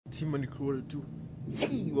T-Money Quarter 2.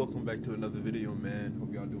 Hey, welcome back to another video, man.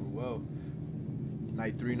 Hope y'all doing well.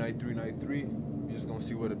 Night 3. We're just gonna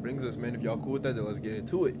see what it brings us, man. If y'all cool with that, then let's get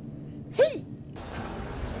into it. Hey!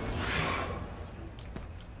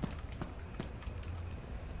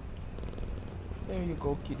 There you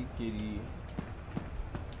go, kitty kitty.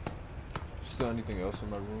 Still anything else in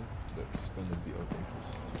my room that's gonna be of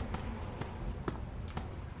interest?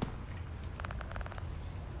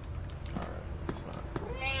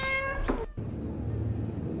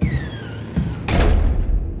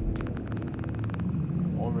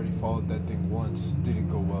 Followed that thing once, didn't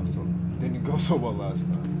go so well last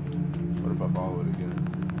time. What if I follow it again?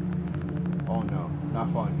 Oh no,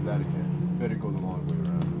 not following that again. Better go the long way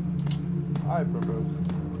around. Alright, bro.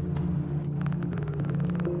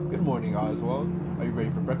 Good morning, Oswald. Are you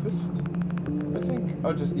ready for breakfast? I think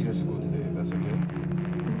I'll just eat at school today, if that's okay.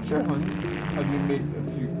 Sure, honey. Have you made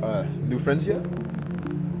a few new friends yet?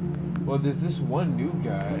 Well, there's this one new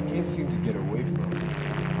guy I can't seem to get away from.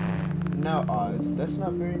 Now, Oz, that's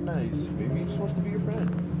not very nice. Maybe he just wants to be your friend.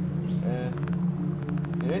 And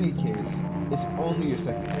in any case, it's only your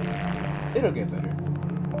second date. It'll get better.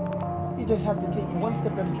 You just have to take it one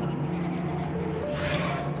step at a time.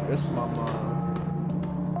 Yes, mama.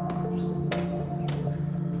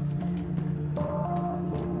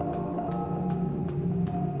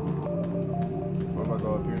 What if I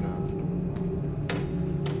go up here now?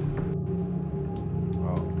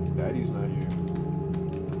 Oh, Daddy's not here.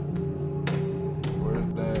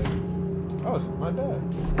 Oh, it's my dad.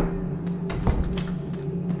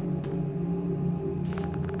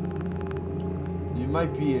 You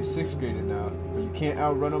might be a 6th grader now, but you can't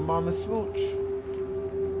outrun a mama smooch.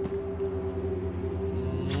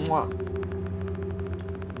 Mwah.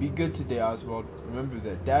 Be good today, Oswald. Remember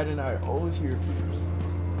that Dad and I are always here for you.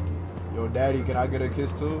 Yo, Daddy, can I get a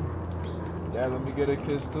kiss too? Dad, let me get a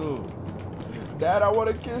kiss too. Dad, I want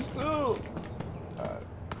a kiss too.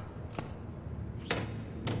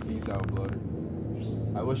 Peace out, blood.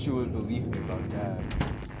 I wish you would believe me about Dad.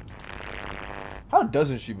 How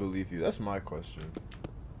doesn't she believe you? That's my question.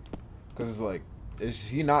 Because it's like, is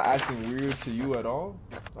he not acting weird to you at all?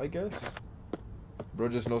 I guess. Bro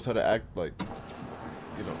just knows how to act like,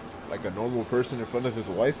 you know, like a normal person in front of his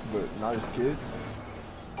wife, but not his kid.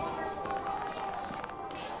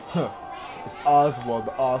 Huh. It's Oswald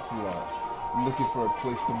the Ocelot. Looking for a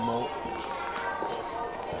place to moat.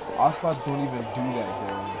 Ocelots don't even do that,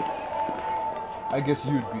 Darren. I guess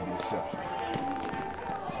you'd be the exception.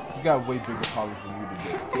 You got way bigger problems than you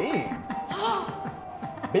today. Dang!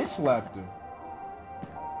 Bitch slapped him.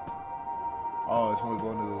 Oh, it's one of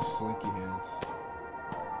those slinky hands.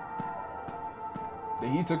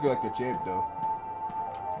 He took it like a champ, though.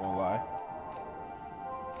 Won't lie.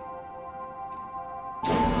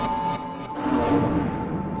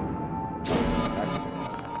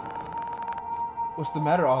 What's the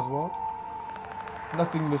matter, Oswald?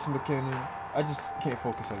 Nothing, Miss McKinnon. I just can't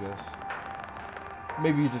focus, I guess.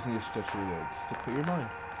 Maybe you just need to stretch your legs to clear your mind.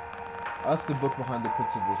 I left the book behind the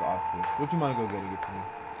principal's office. Would you mind go getting it for me?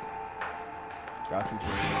 Got you, kid.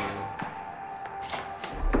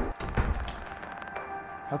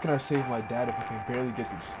 How can I save my dad if I can barely get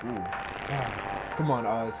through school? Come on,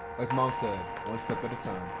 Oz. Like Mom said, one step at a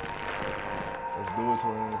time. Let's do it,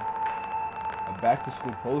 Torin. A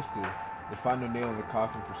back-to-school poster. They found a nail in the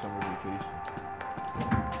coffin for summer vacation.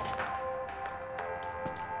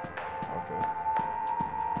 Okay.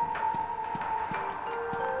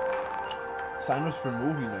 Sign us for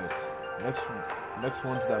movie nights. Next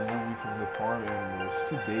one's that movie from the farm animals.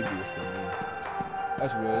 Too babyish for me.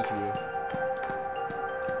 That's real,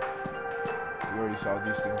 We already saw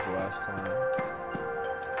these things the last time.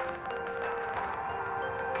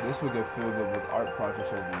 This will get filled up with art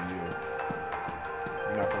projects over the year.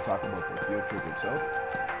 We're not going to talk about the field trip itself.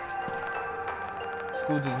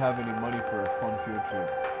 School doesn't have any money for a fun field trip,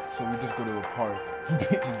 so we just go to the park.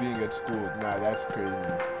 Being at school, nah, that's crazy.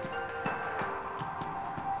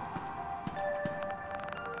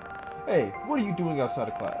 Hey, what are you doing outside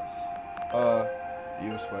of class?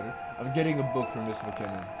 You, Spider. I'm getting a book from Miss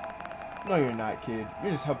McKinnon. No, you're not, kid.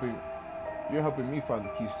 You're helping me find the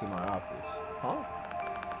keys to my office. Huh?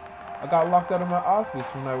 I got locked out of my office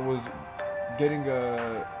when I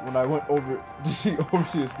went over to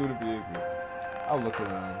oversee a student behavior. I'll look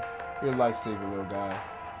around. You're a lifesaver, little guy.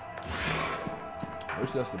 I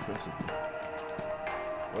wish that's the principal.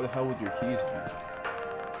 Where the hell would your keys be?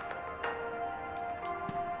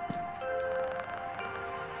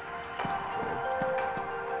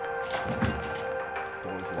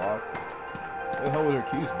 Door's locked. Where the hell would her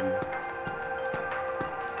keys be?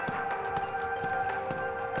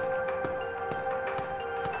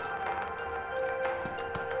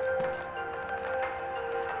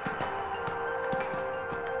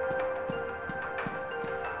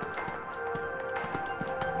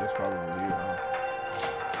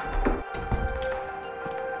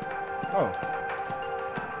 Oh.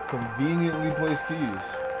 Conveniently placed keys.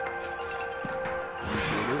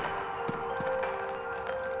 Appreciate it.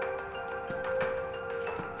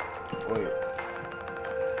 Wait.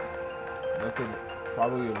 Nothing.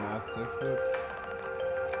 Probably a math textbook.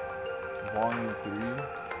 Volume 3.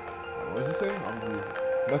 What does it say? I'm reading.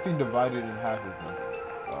 Nothing divided in half is nothing.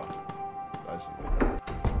 Oh. I see it.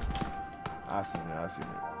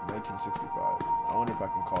 1965. I wonder if I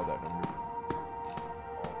can call that number.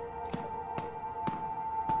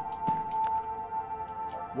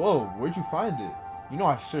 Whoa, where'd you find it? You know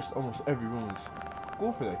I searched almost every room in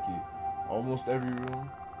school for that key. Almost every room.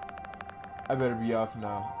 I better be off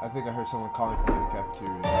now. I think I heard someone calling for me in the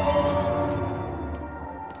cafeteria.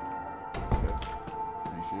 Okay.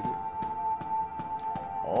 Appreciate it.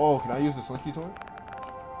 Oh, can I use the slinky toy?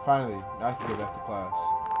 Finally, now I can go back to class.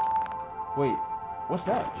 Wait, what's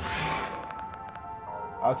that?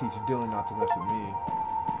 I'll teach Dylan not to mess with me.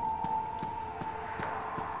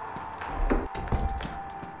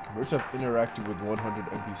 Merch have interacted with 100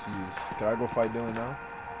 NPCs. Can I go fight Dylan now?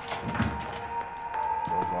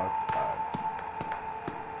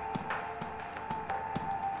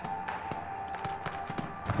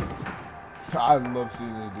 I love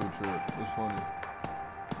seeing this dude trip. It's funny.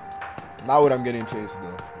 Not what I'm getting chased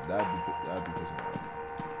though. That'd be pissing me off.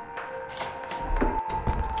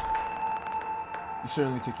 You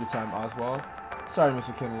certainly took your time, Oswald. Sorry,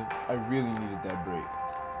 Mr. Kennan. I really needed that break.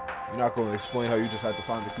 You're not going to explain how you just had to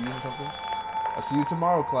find the keys or something? I'll see you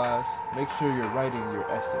tomorrow, class. Make sure you're writing your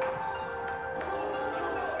essays.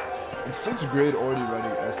 In 6th grade, already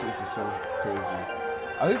writing essays is so crazy.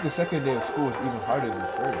 I think the second day of school is even harder than the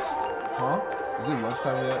first. Huh? Is it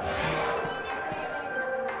lunchtime yet?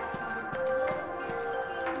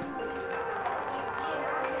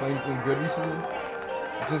 Playing anything good recently?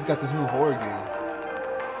 I just got this new horror game.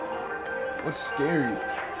 What's scary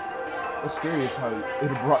is how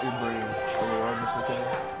it brought your brain. LOL, Mr.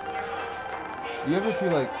 McKenna. Do you ever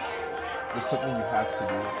feel like there's something you have to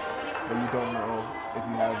do, but you don't know if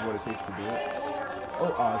you have what it takes to do it?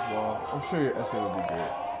 Oh, Oswald, I'm sure your essay will be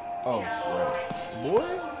great. Oh, right.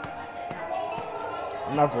 Boy?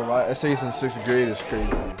 I'm not gonna lie, essays in 6th grade is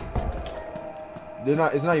crazy.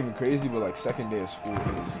 It's not even crazy, but like second day of school is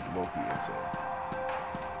low-key insane.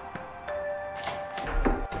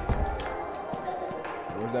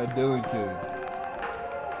 Where's that Dylan kid?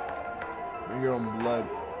 Bring Your Own Blood.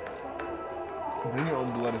 Bring Your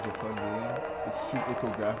Own Blood is a fun game. It's super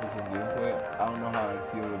cool graphics and gameplay. I don't know how I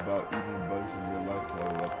feel about eating bugs in real life to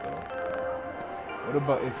level up though. What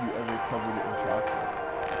about if you ever covered it in chocolate?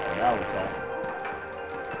 Oh, now we're talking.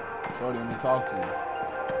 Shorty, let me talk to you.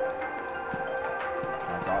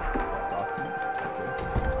 Can I talk to you? Okay.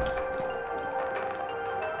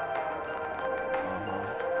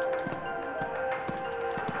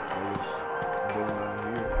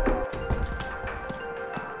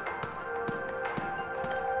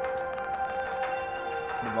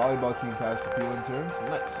 Volleyball team passed the peeling turns.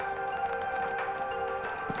 Nice.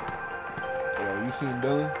 Yo, you seen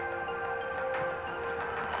Dylan?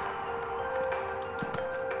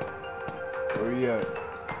 Where he at?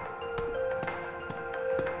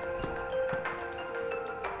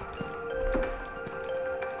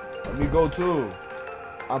 Let me go too.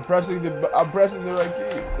 I'm pressing the right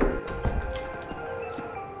key.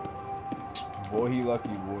 Boy, he lucky,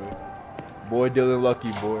 boy. Boy, Dylan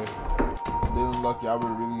lucky, boy. Dylan lucky, I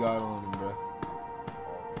would've really got on him, bro.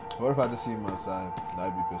 What if I just see him outside?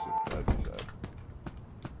 That'd be pissing. That'd be sad.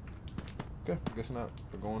 Okay, I guess not.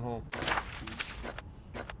 We're going home.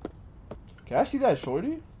 Can I see that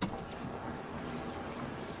shorty?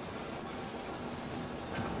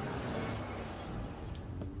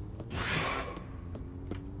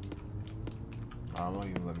 I'm not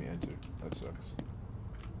even let me enter. That sucks.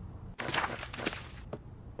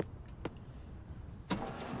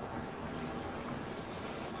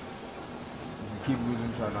 Keep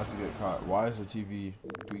losing, try not to get caught. Why is the TV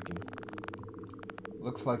tweaking?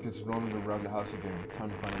 Looks like it's roaming around the house again, trying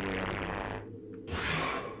to find a way out of here.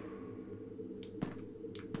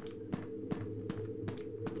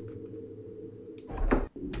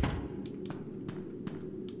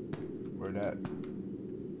 Where that?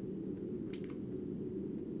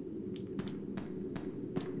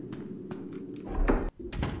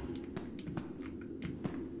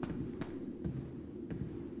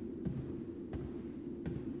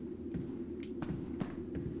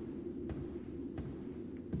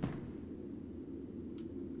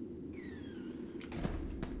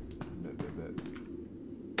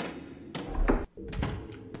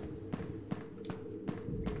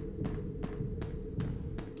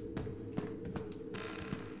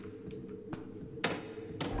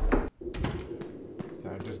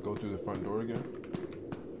 front door again.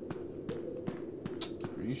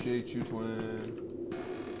 Appreciate you, twin.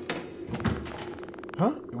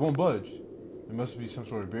 Huh? It won't budge. There must be some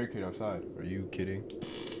sort of barricade outside. Are you kidding?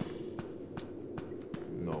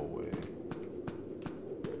 No way.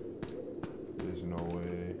 There's no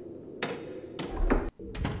way.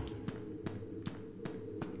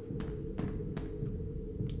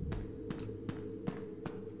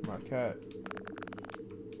 My cat.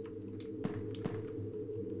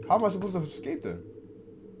 How am I supposed to escape then?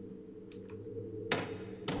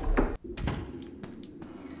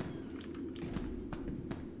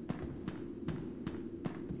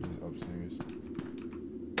 He's upstairs.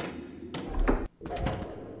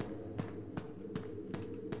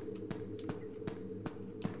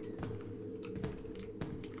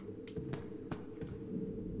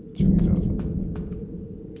 Chewy's outside.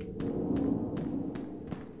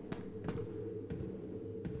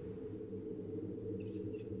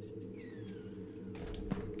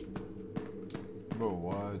 Bro,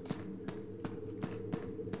 what?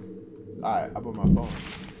 Alright, how about my phone?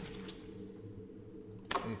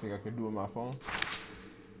 Anything I can do with my phone?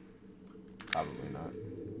 Probably not.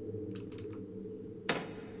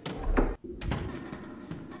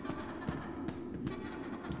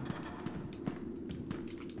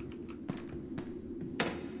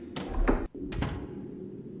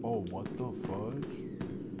 Oh, what the fudge?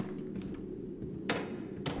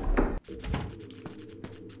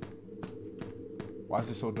 Why is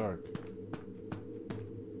it so dark?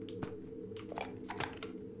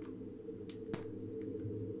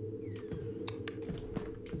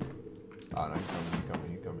 Oh, no,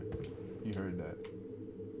 he's coming. He heard that.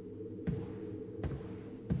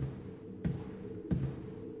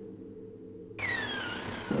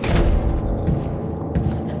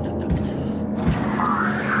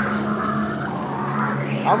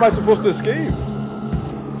 How am I supposed to escape?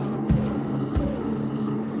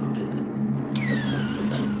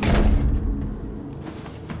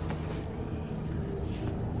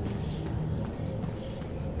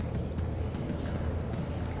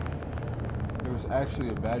 There's actually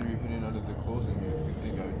a battery hidden under the clothes in here if you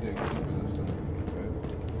think I would dig deeper this stuff. Okay.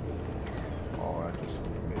 Oh, I just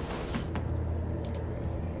made this.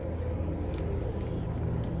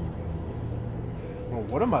 Well,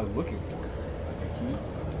 what am I looking for? Like a key?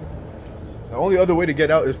 The only other way to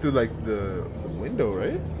get out is through like the window,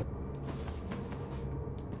 right?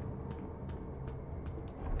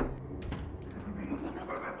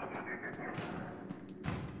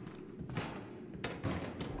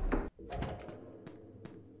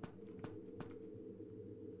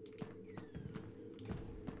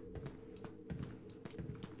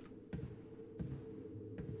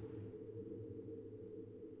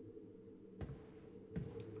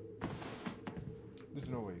 There's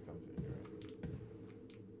no way he comes in here, right?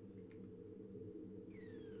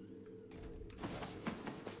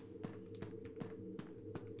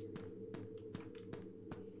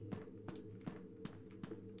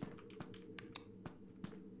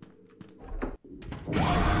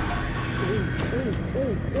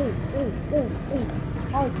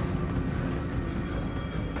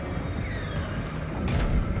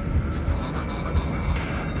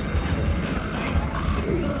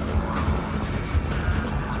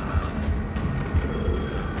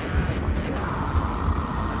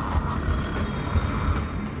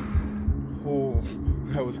 Oh,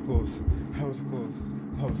 that was close. That was close.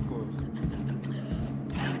 That was close.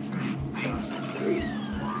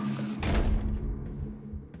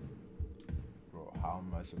 Bro, how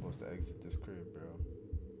am I supposed to exit this crib, bro?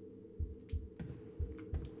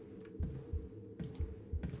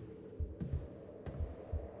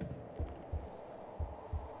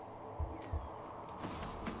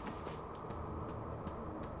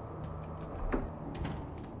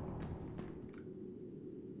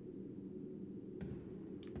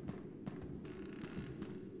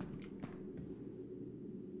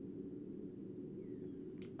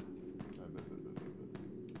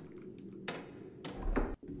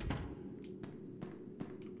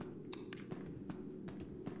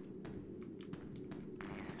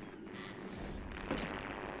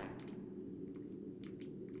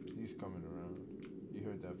 He's coming around. You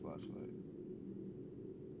heard that flashlight.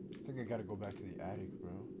 I think I gotta go back to the attic,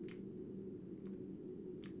 bro.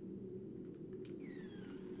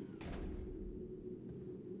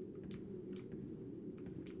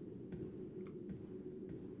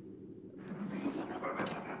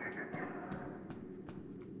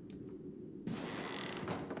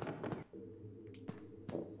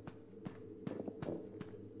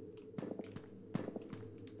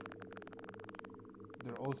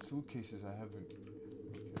 They're old suitcases I haven't.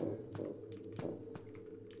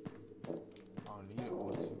 Okay.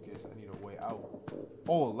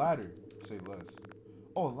 Oh, a ladder. Say less.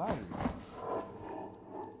 Oh, a ladder.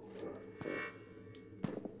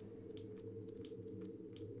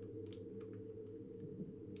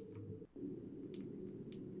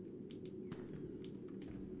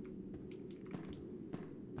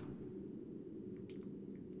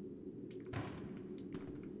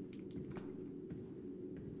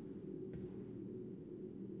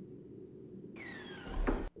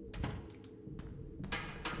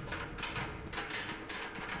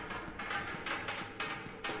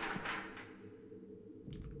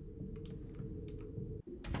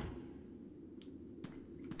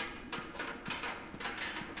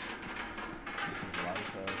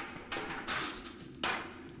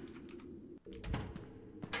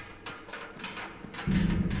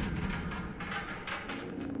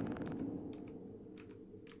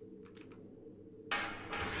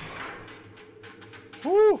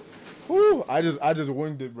 Woo! Woo! I just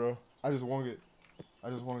winged it, bro. I just wung it. I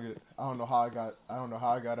don't know how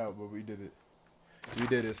I got out, but we did it. We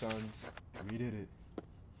did it, sons. We did it.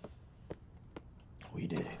 We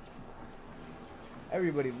did it.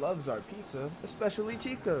 Everybody loves our pizza, especially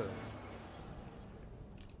Chica.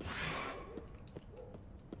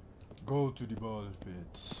 Go to the ball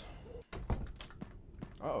pits.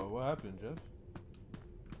 Uh-oh, what happened, Jeff?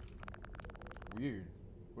 Weird.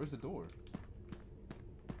 Where's the door?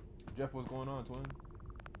 Jeff, what's going on, twin?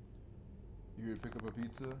 You here to pick up a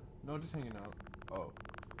pizza? No, just hanging out. Oh.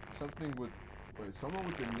 Something with... Wait, someone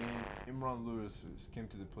with the name Imran Lewis came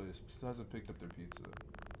to the place, but still hasn't picked up their pizza.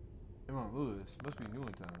 Imran Lewis? Must be new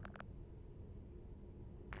in town.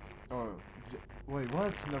 Oh, wait,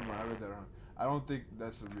 what? Never mind, I read that wrong. I don't think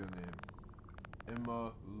that's the real name.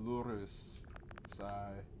 Emma Lewis.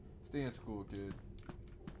 Sigh. Stay in school, kid.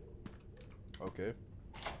 Okay.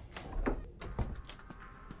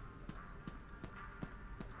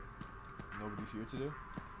 Nobody's here today?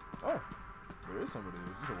 Oh, there is somebody.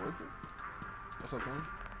 Is this a worker? What's up, man?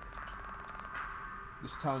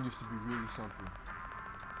 This town used to be really something.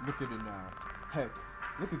 Look at it now. Heck,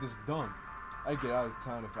 look at this dump. I'd get out of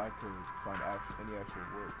town if I could find any actual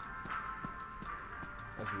work.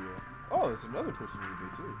 That's real. Oh, there's another person here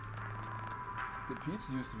today, too. The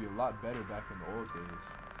pizza used to be a lot better back in the old days.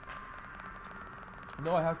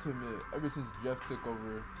 No, I have to admit, ever since Jeff took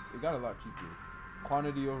over, it got a lot cheaper.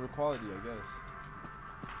 Quantity over quality, I guess.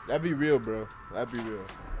 That'd be real, bro. That'd be real.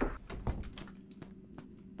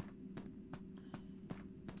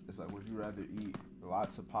 It's like, would you rather eat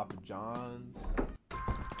lots of Papa John's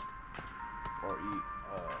or eat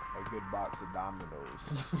a good box of Domino's?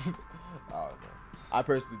 I don't know. I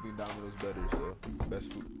personally think Domino's better, so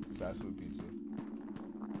fast food pizza.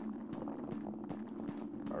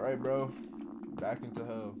 All right, bro. Back into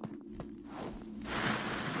hell.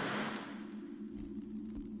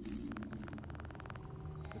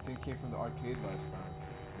 The thing came from the arcade last time.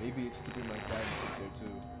 Maybe it's stupid like that and sit there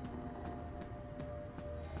too.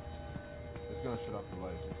 It's gonna shut off the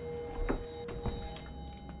lights, isn't it?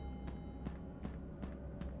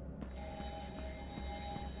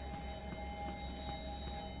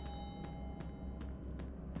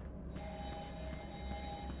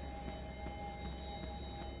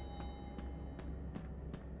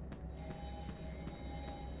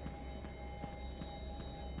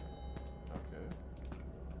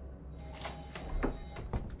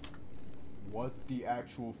 What the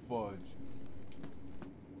actual fudge?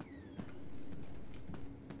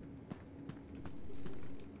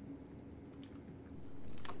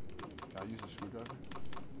 Can I use a screwdriver?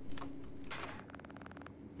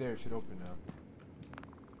 There, it should open now.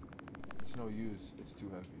 It's no use, it's too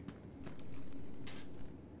heavy.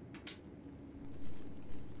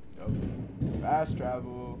 Yup. Fast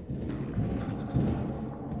travel.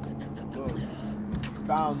 Look.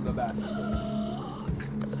 Found the bastard.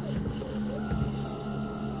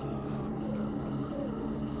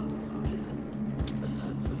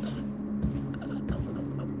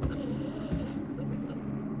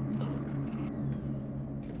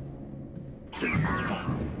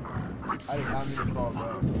 I did not mean to crawl back.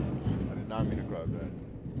 I did not mean to crawl back.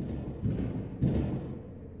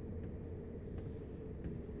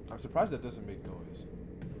 I'm surprised that doesn't make noise.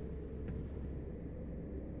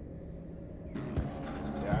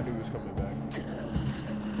 Yeah, I knew he was coming back.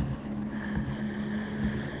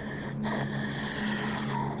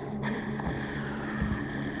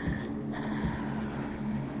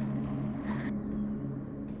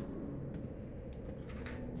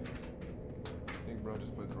 I think bro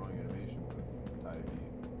just played the wrong animation, but type.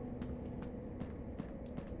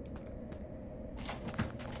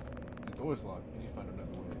 The door's locked. We need to find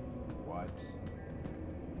another way. What?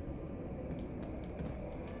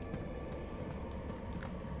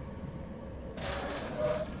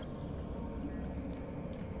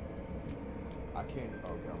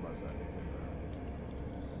 about that.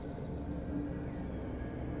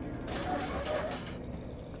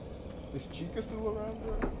 Is Chica still around,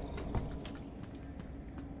 bro?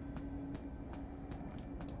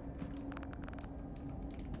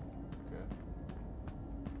 Okay.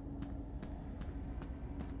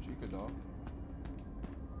 Chica dog.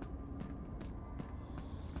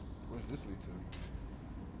 Where's this lead to?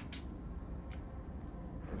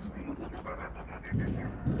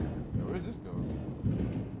 Yo, where's this go?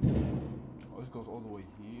 Oh, this goes all the way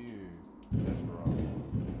here. That's wrong.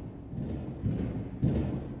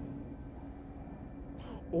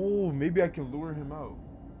 Oh, maybe I can lure him out.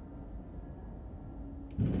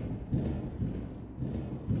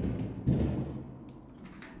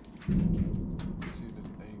 Let's see if there's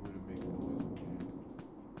any way to make noise over here.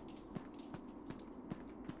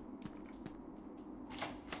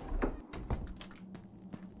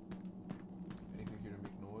 Anything here to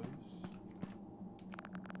make noise?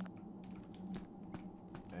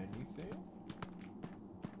 Anything?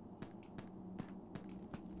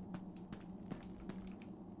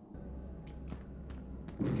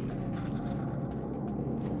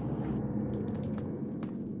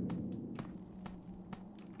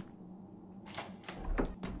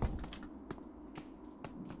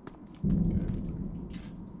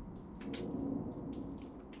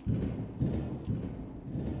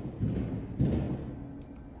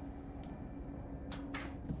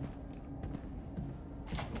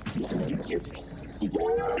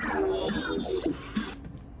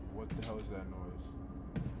 What the hell is that noise?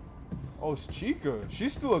 Oh, it's Chica.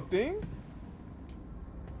 She's still a thing?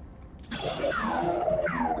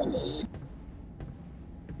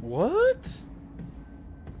 What?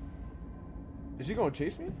 Is she gonna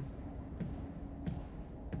chase me?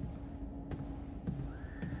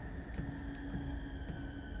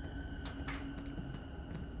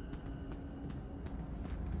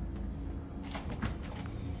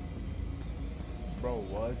 Bro,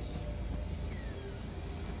 what?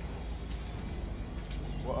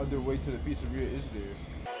 What other way to the pizzeria is there?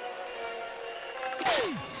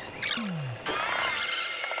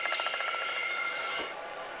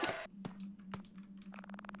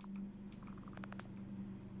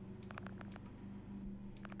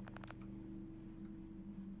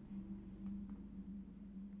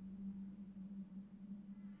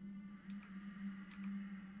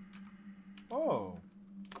 Oh,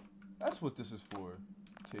 that's what this is for.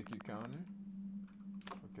 Ticket counter.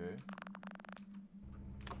 Okay.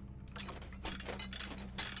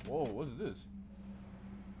 Whoa, what's this?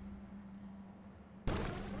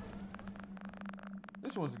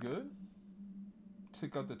 This one's good.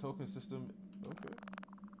 Check out the token system. Okay.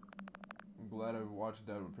 I'm glad I watched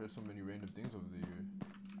that repair so many random things over the year.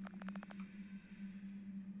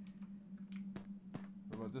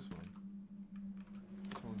 What about this one?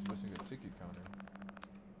 This one's missing a ticket counter.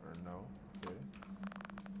 Or no. Okay.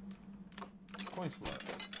 Coin slot.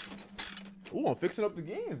 Ooh, I'm fixing up the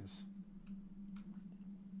games.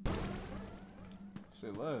 Say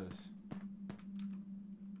less.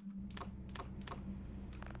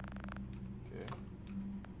 Okay.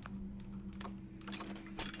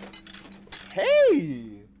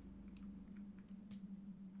 Hey!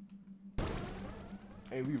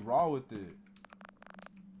 Hey, we raw with it.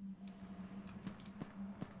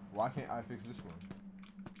 Why can't I fix this one?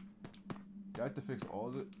 Do I have to fix all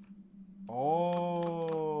the...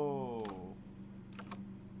 Oh!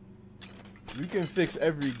 You can fix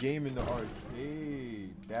every game in the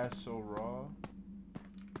arcade. That's so raw.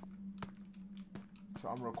 So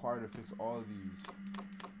I'm required to fix all of these.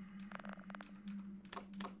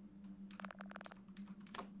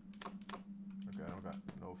 Okay, I don't got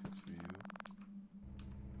no fix for you.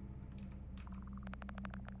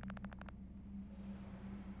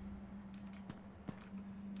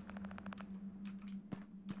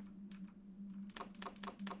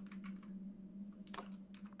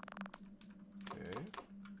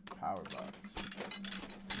 Power box.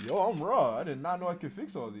 Yo, I'm raw. I did not know I could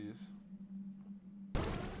fix all these.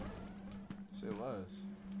 Say less.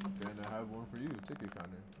 Then I have one for you. Ticket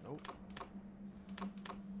counter. Nope.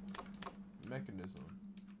 Mechanism.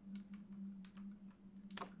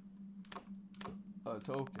 A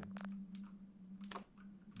token.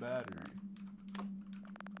 Battery.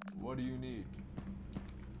 What do you need?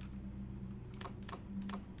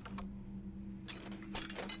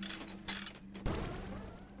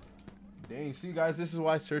 Dang, see guys, this is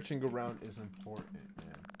why searching around is important,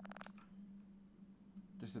 man.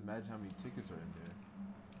 Just imagine how many tickets are in there.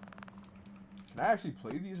 Can I actually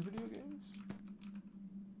play these video games?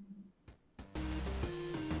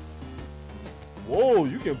 Whoa,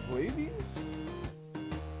 you can play these?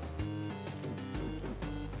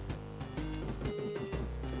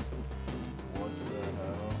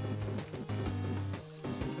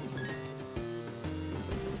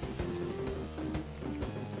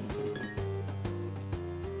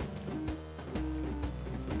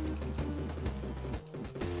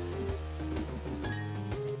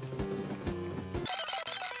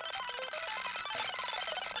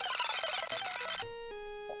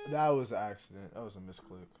 That was an accident. That was a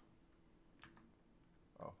misclick.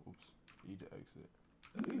 Oh, oops. E to exit.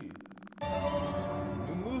 Hey.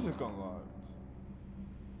 New music unlocked.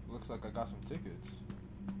 Looks like I got some tickets.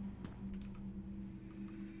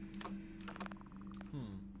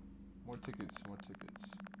 More tickets, more tickets.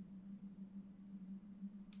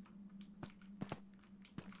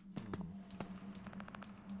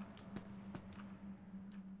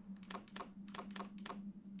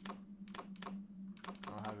 I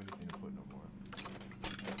don't have anything to put no more.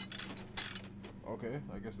 Okay,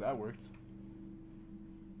 I guess that worked.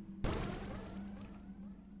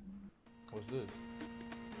 What's this?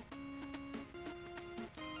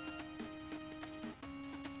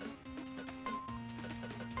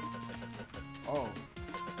 Oh.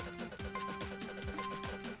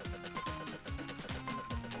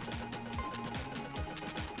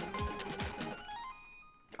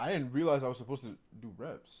 I didn't realize I was supposed to do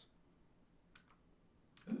reps.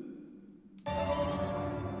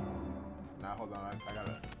 Nah, hold on. I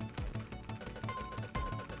gotta.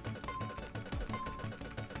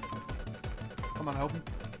 Come on, help me.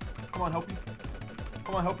 Come on, help me.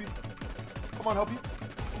 Come on, help me. Come on, help me.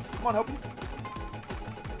 Come on, help me.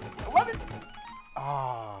 11!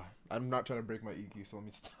 Ah, I'm not trying to break my EQ, so let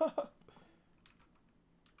me stop.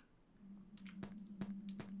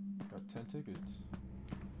 Got 10 tickets.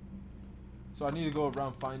 So I need to go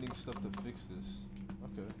around finding stuff to fix this.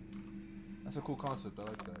 Okay. That's a cool concept. I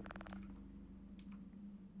like that.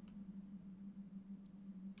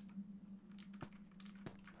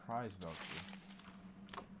 Prize voucher.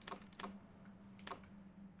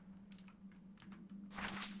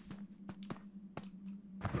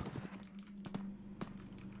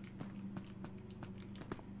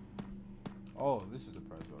 Oh, this is the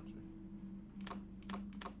prize voucher.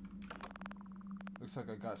 Looks like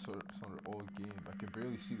I got some sort of old game. I can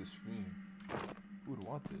barely see the screen. Who would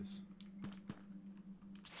want this?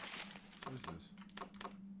 What is this?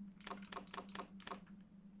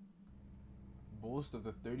 Boast of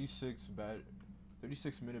the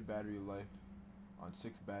 36-minute battery life on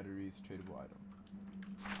 6 batteries, tradable item.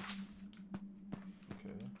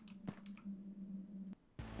 Okay.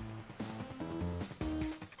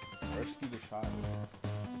 Rescue the child.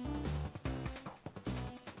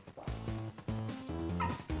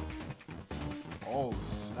 Oh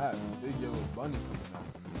snap, big yellow bunny coming out.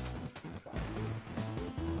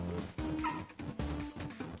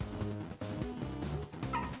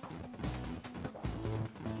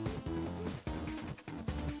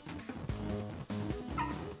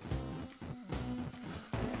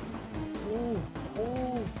 Oh.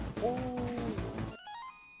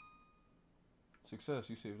 Success,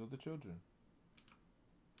 you saved all the children.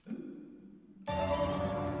 I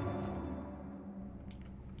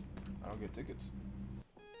don't get tickets.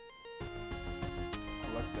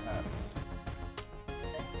 Collect the hats.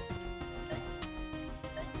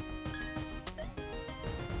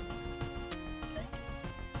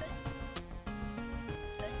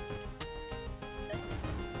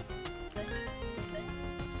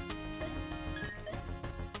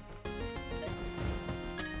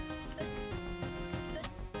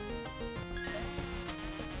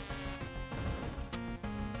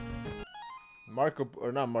 Markup,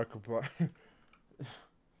 or not Markiplier.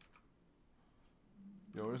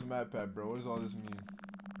 Yo, where's the map pad, bro? What does all this mean?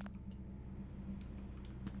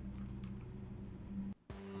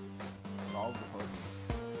 Solve the puzzle.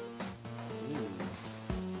 Ooh.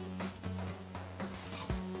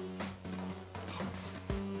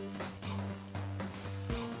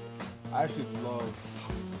 I actually love.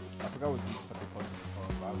 I forgot what these type of puzzles are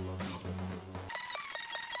called, but I love these type of puzzles.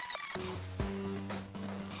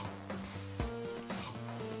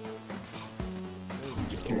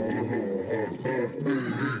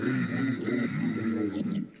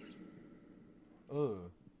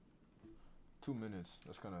 Ugh. 2 minutes.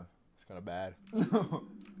 That's kind of bad. What's this?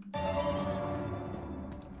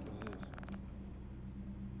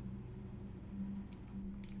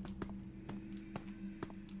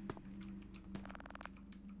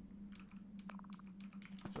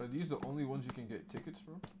 So are these the only ones you can get tickets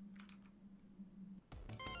from?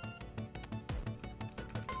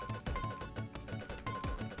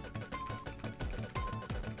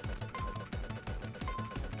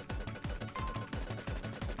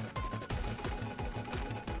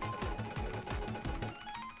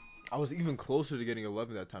 I was even closer to getting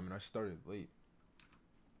 11 that time, and I started late.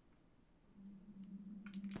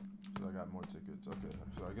 So I got more tickets. Okay,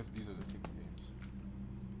 so I guess these are the ticket games.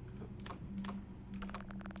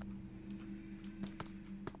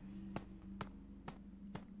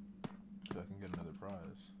 So I can get another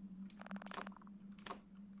prize.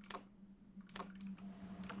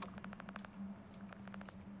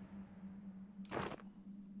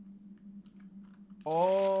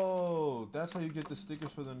 Oh, that's how you get the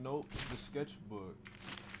stickers for the sketchbook.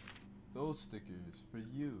 Those stickers for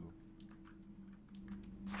you.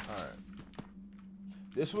 Alright.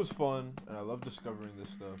 This was fun, and I love discovering this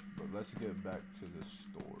stuff, but let's get back to the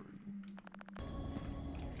story.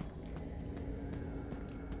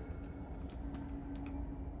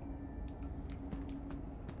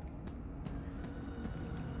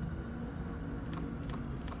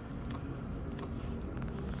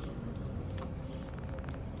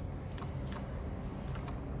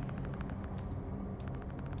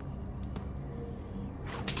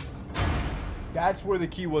 That's where the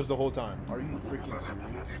key was the whole time. Are you freaking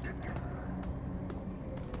serious?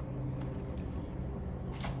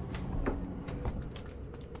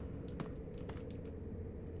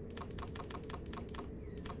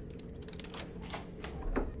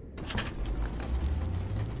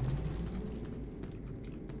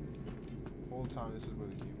 Whole time this is where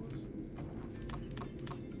the key was.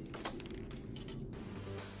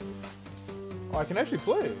 Oh, I can actually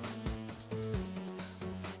play it.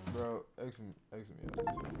 Bro, exit me out.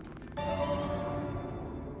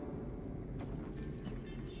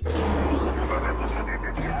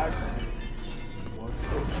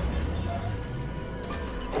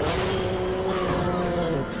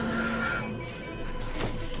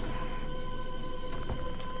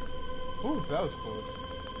 Ooh, that was close.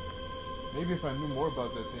 Maybe if I knew more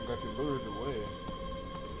about that thing, I could lure it away.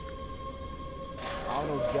 I don't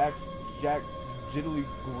know Jack jiddly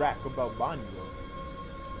grack about Bonnie though.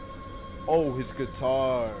 Oh, his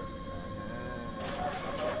guitar.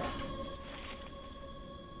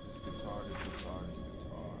 His guitar.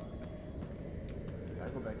 Can I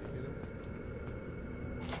go back and get him?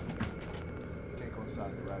 Can't go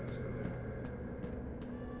inside the rabbits in there.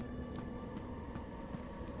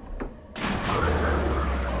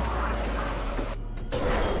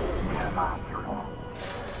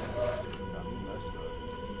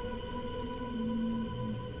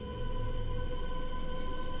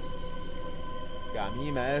 Got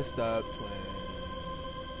me messed up, twin.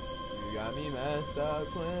 You got me messed up,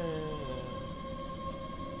 twin.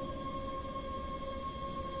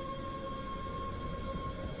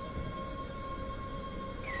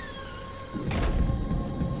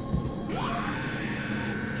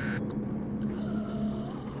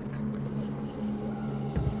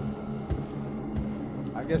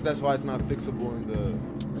 I guess that's why it's not fixable in the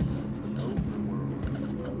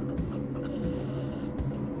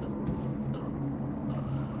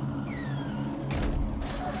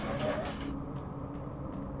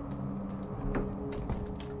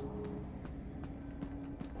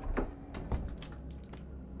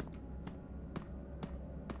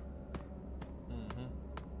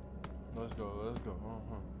Let's go.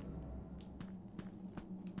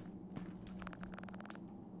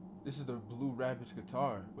 This is the Blue Rabbit's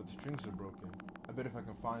guitar, but the strings are broken. I bet if I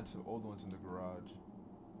can find some old ones in the garage.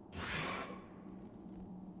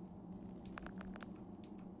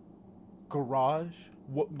 Garage?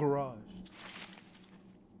 What garage?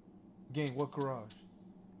 Gang, what garage?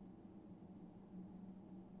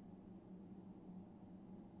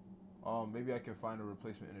 Oh, maybe I can find a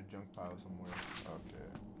replacement in a junk pile somewhere. Okay.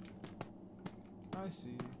 I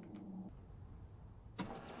see.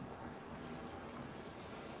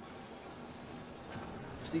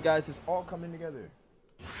 See, guys, it's all coming together.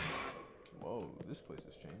 Whoa, this place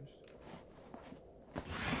has changed.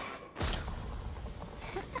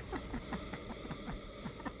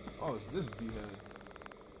 Oh, it's this B-head.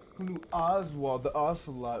 Who knew Oswald the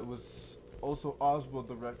Ocelot was also Oswald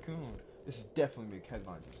the Raccoon? This is definitely make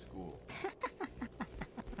headlines at school.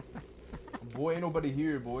 Boy, ain't nobody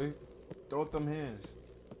here, boy. Throw up them hands.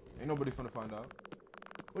 Ain't nobody finna find out.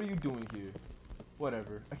 What are you doing here?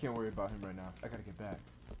 Whatever. I can't worry about him right now. I gotta get back.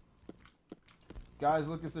 Guys,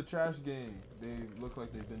 look, it's the trash gang. They look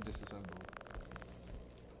like they've been disassembled.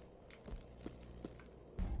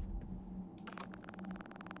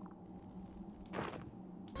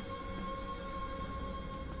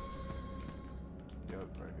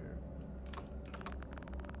 Yep, right here.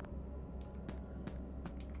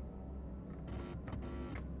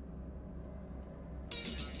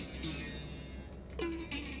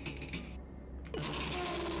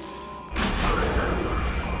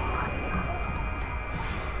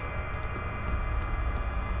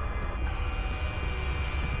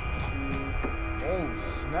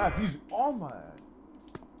 Snap, he's on my ass.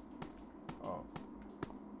 Oh.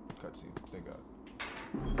 Cutscene, thank God.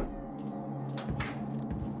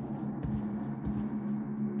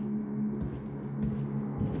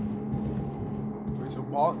 Wait, so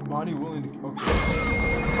Bonnie willing to... Okay.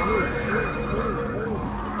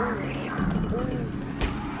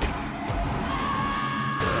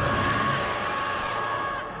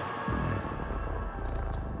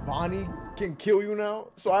 Bonnie can kill you now,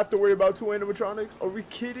 so I have to worry about 2 animatronics? Are we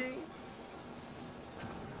kidding?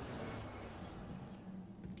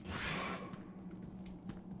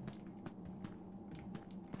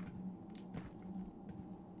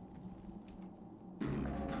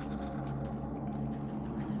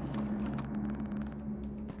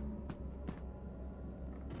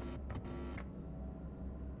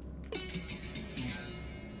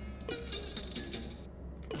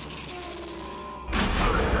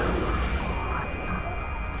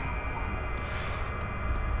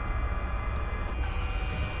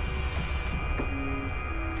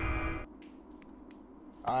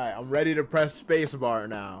 Alright, I'm ready to press spacebar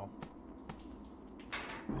now.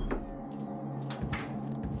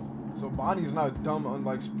 So Bonnie's not dumb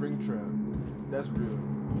unlike Springtrap. That's real.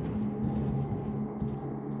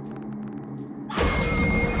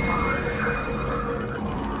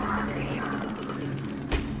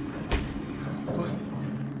 Pussy.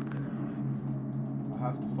 I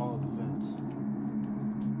have to follow the fence.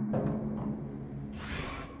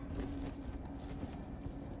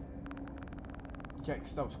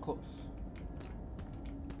 Yikes, that was close.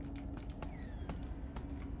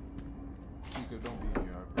 Chico, don't be in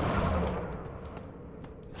here.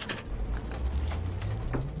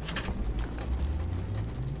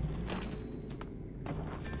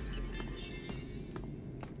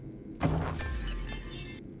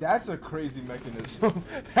 That's a crazy mechanism.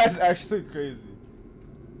 That's actually crazy.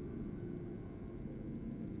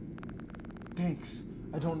 Thanks.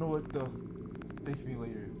 I don't know what the... Thank me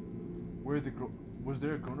later. Where the girl... Was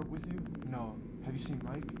there a grown-up with you? No. Have you seen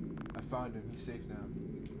Mike? I found him. He's safe now.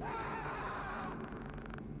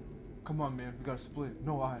 Come on, man. We gotta split.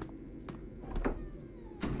 No, I...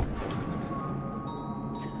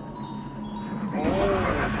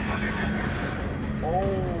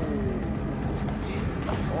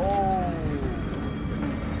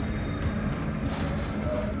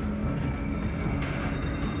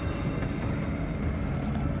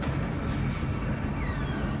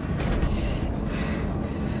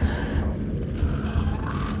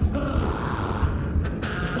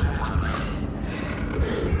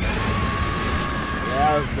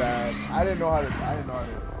 I didn't know how to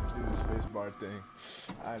do the spacebar thing.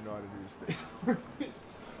 I didn't know how to do this thing.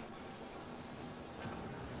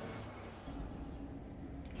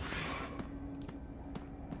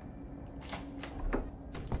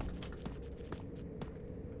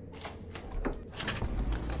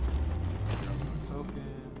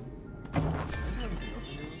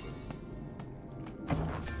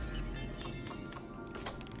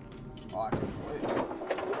 Oh, I can wait.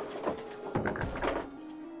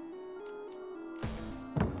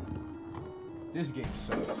 This game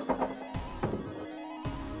sucks.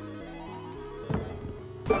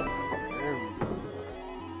 There we go.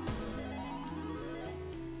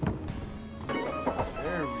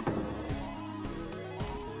 There we go.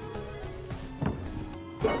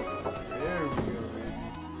 There we go, baby.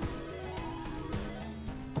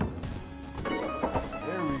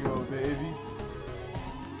 There we go, baby.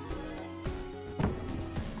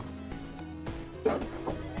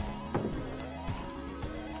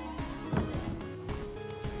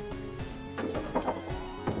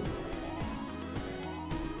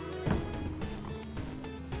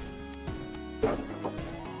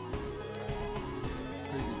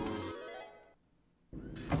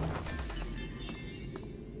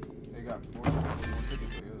 They got 4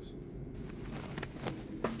 tickets, I guess.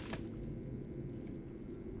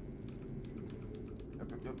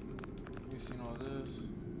 Yep. We've seen all this.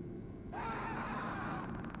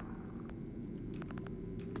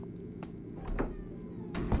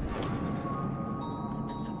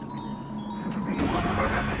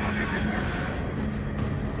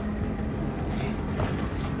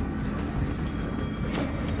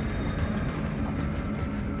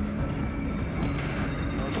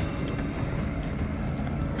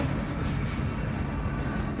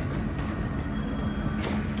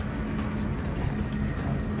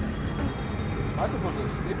 I'm supposed to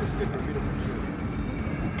skip or repeat up and shit.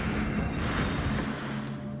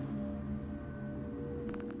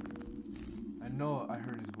 I know I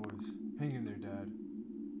heard his voice. Hang in there, Dad.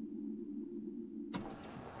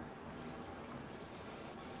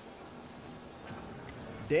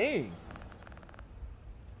 Dang!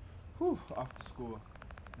 Whew, off to school.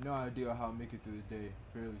 No idea how I'll make it through the day.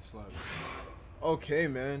 Barely slept. Okay,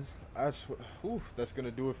 man. That's gonna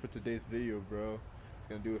do it for today's video, bro. It's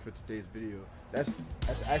gonna do it for today's video. That's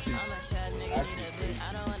actually crazy.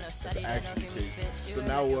 That's actually crazy. So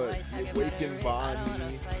now what? You awaken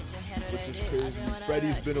Bonnie, which is crazy.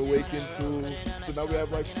 Freddy's been awakened too. So now we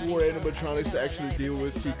have like 4 animatronics to actually deal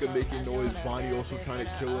with. Chica making noise, Bonnie also trying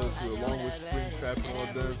to kill us, along with Springtrap and all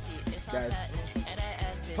them.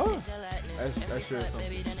 That's sure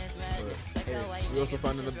something. But hey, we also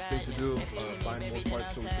found another thing to do. Find more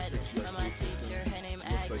parts so we can fix the arcade system.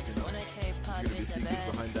 Looks like, you know, there's gonna be secrets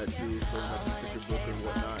behind that too. So we have the sticker book and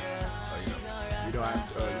whatnot.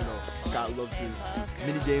 Scott loves his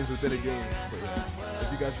mini games within a game. But yeah,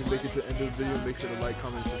 if you guys can make it to the end of the video, make sure to like,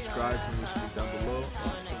 comment, subscribe. Tell me what you think down below. So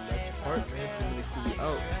next part, man, 2 minutes to be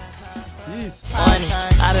out. Peace.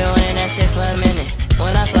 I've been wanting that shit for a minute.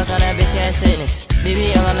 When I fuck on that bitch, she had sickness.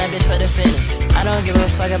 BBL on that bitch for the fitness. I don't give a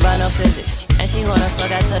fuck about no physics. And she wanna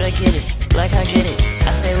fuck, I told her get it. Like her get it,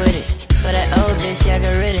 I say with it. For that old bitch, yeah,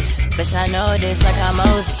 get rid of. Bitch, I know this like I'm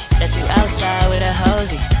Mosey. That you outside with a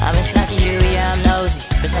hosey. I've been stalking you, yeah, I'm nosy.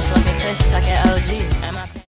 Bitch, I fucking fish, talking OG.